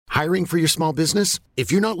Hiring for your small business?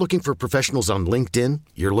 If you're not looking for professionals on LinkedIn,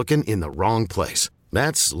 you're looking in the wrong place.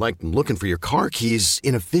 That's like looking for your car keys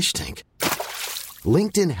in a fish tank.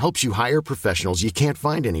 LinkedIn helps you hire professionals you can't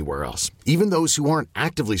find anywhere else, even those who aren't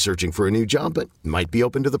actively searching for a new job but might be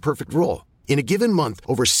open to the perfect role. In a given month,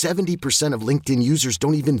 over 70% of LinkedIn users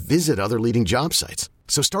don't even visit other leading job sites.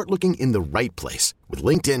 So start looking in the right place. With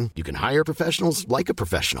LinkedIn, you can hire professionals like a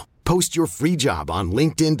professional. Post your free job on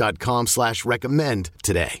linkedin.com/recommend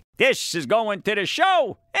today. This is going to the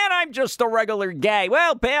show, and I'm just a regular guy.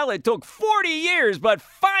 Well, pal, it took 40 years, but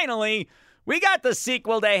finally, we got the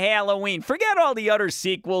sequel to Halloween. Forget all the other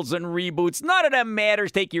sequels and reboots. None of them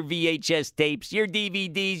matters. Take your VHS tapes, your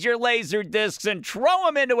DVDs, your laser discs, and throw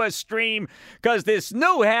them into a stream, because this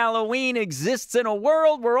new Halloween exists in a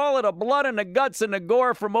world where all of the blood and the guts and the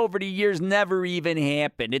gore from over the years never even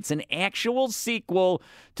happened. It's an actual sequel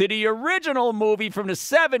to the original movie from the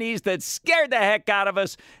 70s that scared the heck out of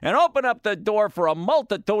us and opened up the door for a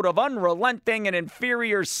multitude of unrelenting and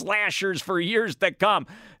inferior slashers for years to come.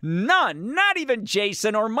 None, not even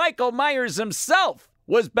Jason or Michael Myers himself,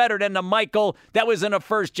 was better than the Michael that was in the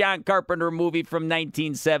first John Carpenter movie from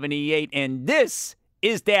 1978. And this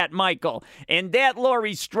is that Michael and that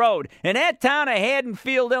Laurie Strode and that town of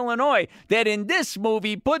Haddonfield, Illinois, that in this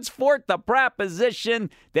movie puts forth the proposition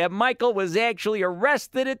that Michael was actually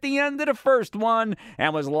arrested at the end of the first one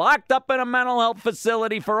and was locked up in a mental health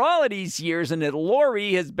facility for all of these years, and that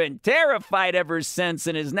Laurie has been terrified ever since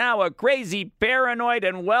and is now a crazy, paranoid,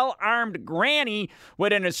 and well-armed granny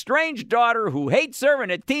with an estranged daughter who hates her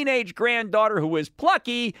and a teenage granddaughter who is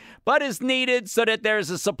plucky but is needed so that there's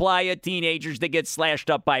a supply of teenagers that get slashed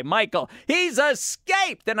up by Michael. He's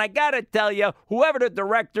escaped, and I gotta tell you, whoever the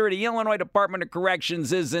director of the Illinois Department of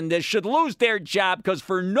Corrections is in this should lose their job, because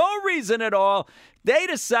for no reason at all, they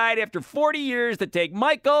decide after 40 years to take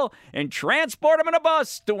Michael and transport him in a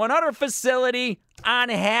bus to another facility on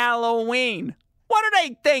Halloween. What are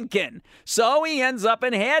they thinking? So he ends up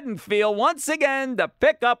in Haddonfield once again to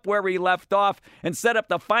pick up where he left off and set up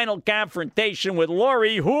the final confrontation with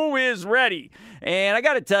Laurie, who is ready. And I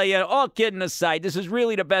got to tell you, all kidding aside, this is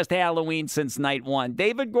really the best Halloween since night one.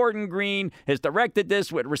 David Gordon Green has directed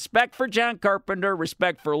this with respect for John Carpenter,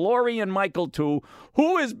 respect for Laurie and Michael too,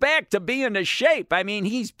 who is back to being the shape. I mean,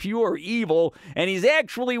 he's pure evil, and he's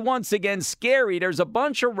actually once again scary. There's a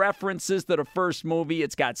bunch of references to the first movie.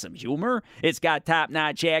 It's got some humor. It's got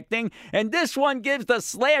top-notch acting, and this one gives the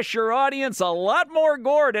slasher audience a lot more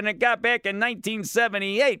gore than it got back in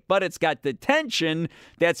 1978, but it's got the tension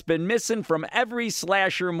that's been missing from every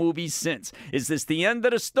slasher movie since. Is this the end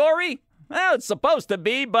of the story? Well, it's supposed to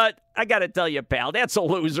be, but I gotta tell you, pal, that's a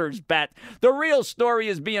loser's bet. The real story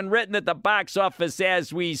is being written at the box office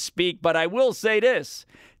as we speak, but I will say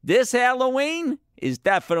this Halloween is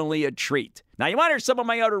definitely a treat. Now, you want to hear some of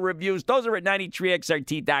my other reviews? Those are at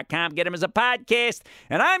 93xrt.com. Get them as a podcast.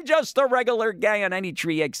 And I'm just a regular guy on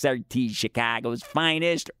 93XRT, Chicago's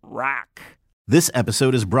finest rock. This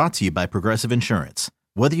episode is brought to you by Progressive Insurance.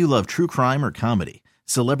 Whether you love true crime or comedy,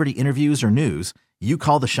 celebrity interviews or news, you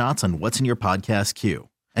call the shots on what's in your podcast queue.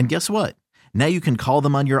 And guess what? Now you can call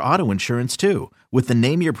them on your auto insurance too with the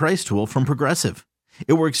Name Your Price tool from Progressive.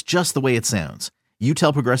 It works just the way it sounds. You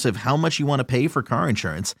tell Progressive how much you want to pay for car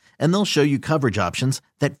insurance, and they'll show you coverage options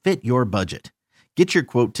that fit your budget. Get your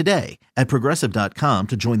quote today at Progressive.com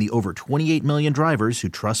to join the over 28 million drivers who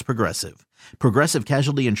trust Progressive. Progressive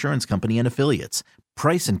Casualty Insurance Company and Affiliates.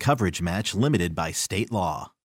 Price and coverage match limited by state law.